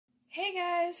Hey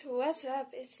guys, what's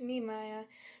up? It's me, Maya.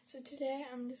 So today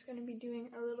I'm just going to be doing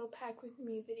a little pack with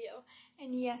me video.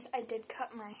 And yes, I did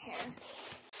cut my hair.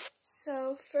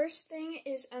 So first thing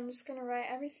is I'm just going to write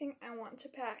everything I want to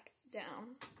pack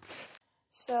down.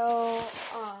 So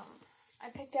I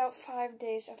picked out 5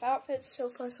 days of outfits so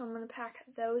far, so I'm going to pack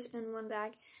those in one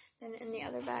bag. Then in the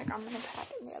other bag I'm going to pack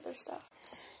the other stuff.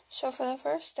 So for the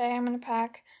first day I'm going to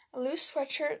pack a loose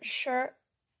sweatshirt, shirt,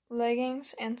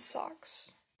 leggings, and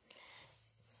socks.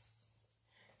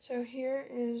 So here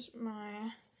is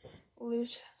my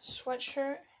loose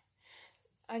sweatshirt.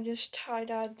 I just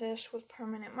tie-dyed this with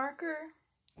permanent marker.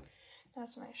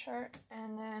 That's my shirt.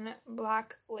 And then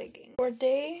black leggings. For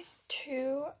day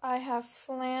 2, I have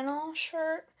flannel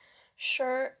shirt,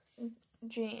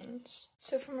 jeans.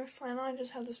 So for my flannel, I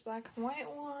just have this black and white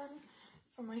one.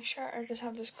 For my shirt, I just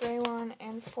have this gray one.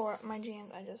 And for my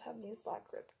jeans, I just have these black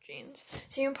ripped jeans.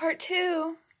 See you in part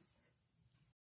 2!